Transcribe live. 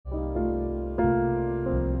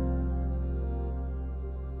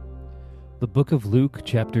The book of Luke,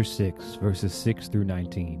 chapter 6, verses 6 through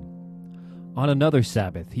 19. On another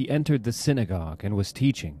Sabbath he entered the synagogue and was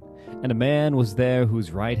teaching, and a man was there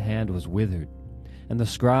whose right hand was withered. And the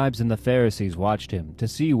scribes and the Pharisees watched him to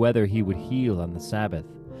see whether he would heal on the Sabbath,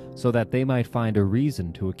 so that they might find a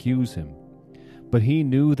reason to accuse him. But he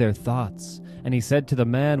knew their thoughts, and he said to the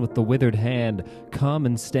man with the withered hand, "Come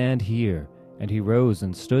and stand here." And he rose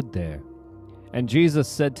and stood there. And Jesus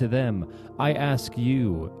said to them, "I ask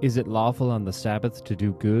you, is it lawful on the Sabbath to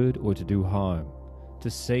do good or to do harm, to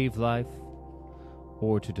save life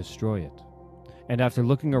or to destroy it?" And after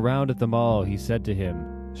looking around at them all, he said to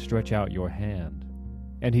him, "Stretch out your hand."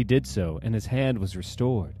 And he did so, and his hand was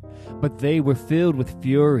restored. But they were filled with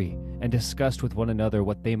fury and discussed with one another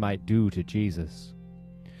what they might do to Jesus.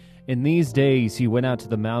 In these days he went out to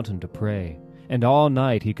the mountain to pray, and all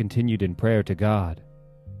night he continued in prayer to God.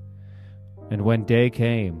 And when day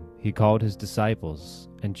came, he called his disciples,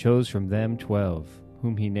 and chose from them 12,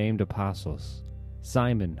 whom he named apostles,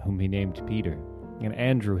 Simon, whom he named Peter, and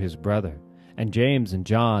Andrew his brother, and James and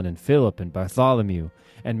John, and Philip and Bartholomew,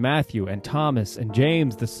 and Matthew and Thomas, and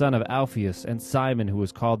James the son of Alphaeus, and Simon who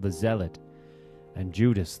was called the Zealot, and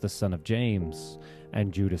Judas the son of James,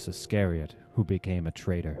 and Judas Iscariot, who became a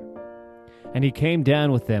traitor. And he came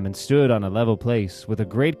down with them and stood on a level place, with a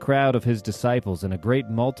great crowd of his disciples and a great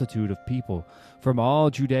multitude of people from all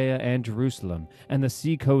Judea and Jerusalem, and the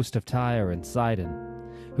sea coast of Tyre and Sidon,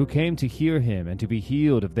 who came to hear him and to be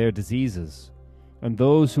healed of their diseases. And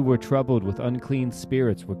those who were troubled with unclean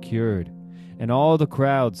spirits were cured. And all the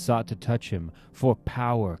crowd sought to touch him, for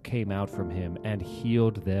power came out from him and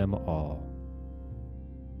healed them all.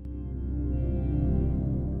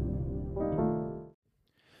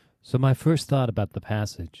 So my first thought about the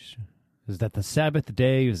passage is that the Sabbath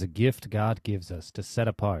day is a gift God gives us to set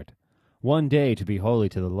apart, one day to be holy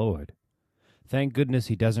to the Lord. Thank goodness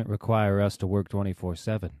he doesn't require us to work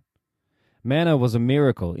 24/7. Manna was a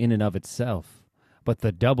miracle in and of itself, but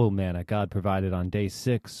the double manna God provided on day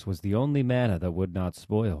 6 was the only manna that would not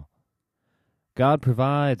spoil. God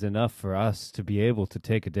provides enough for us to be able to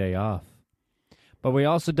take a day off. But we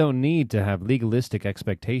also don't need to have legalistic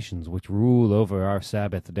expectations which rule over our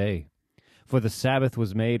Sabbath day, for the Sabbath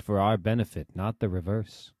was made for our benefit, not the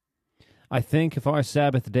reverse. I think if our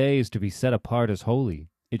Sabbath day is to be set apart as holy,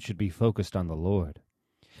 it should be focused on the Lord.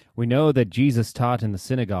 We know that Jesus taught in the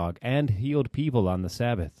synagogue and healed people on the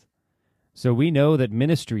Sabbath. So we know that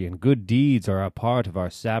ministry and good deeds are a part of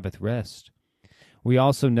our Sabbath rest. We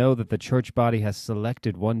also know that the church body has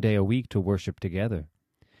selected one day a week to worship together,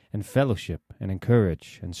 and fellowship, and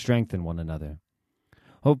encourage, and strengthen one another.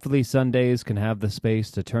 Hopefully Sundays can have the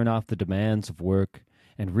space to turn off the demands of work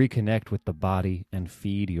and reconnect with the body and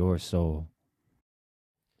feed your soul.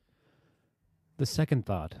 The second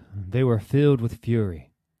thought, they were filled with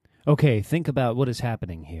fury. Okay, think about what is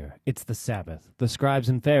happening here. It's the Sabbath. The scribes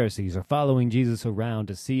and Pharisees are following Jesus around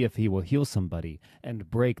to see if he will heal somebody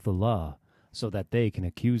and break the law so that they can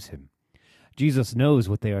accuse him. Jesus knows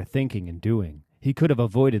what they are thinking and doing. He could have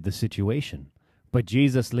avoided the situation, but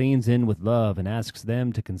Jesus leans in with love and asks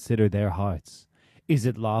them to consider their hearts. Is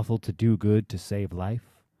it lawful to do good to save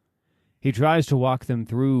life? He tries to walk them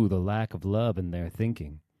through the lack of love in their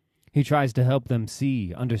thinking. He tries to help them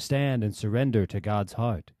see, understand, and surrender to God's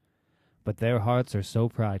heart. But their hearts are so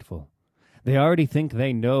prideful. They already think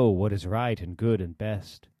they know what is right and good and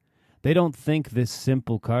best. They don't think this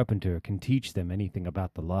simple carpenter can teach them anything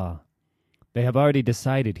about the law. They have already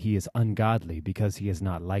decided he is ungodly because he is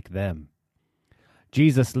not like them.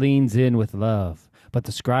 Jesus leans in with love, but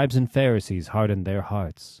the scribes and Pharisees harden their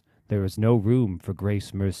hearts. There is no room for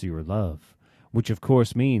grace, mercy, or love, which of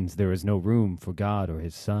course means there is no room for God or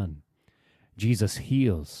his Son. Jesus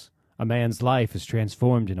heals. A man's life is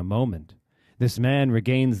transformed in a moment. This man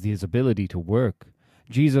regains his ability to work.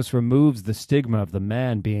 Jesus removes the stigma of the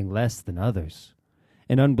man being less than others.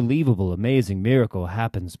 An unbelievable, amazing miracle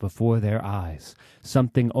happens before their eyes,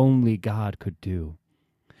 something only God could do.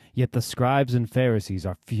 Yet the scribes and Pharisees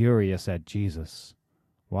are furious at Jesus.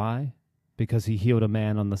 Why? Because he healed a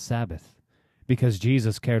man on the Sabbath. Because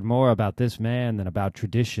Jesus cared more about this man than about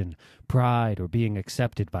tradition, pride, or being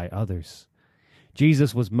accepted by others.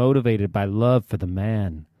 Jesus was motivated by love for the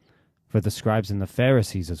man, for the scribes and the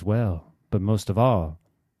Pharisees as well, but most of all,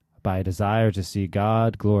 by a desire to see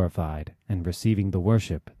God glorified and receiving the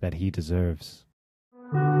worship that he deserves.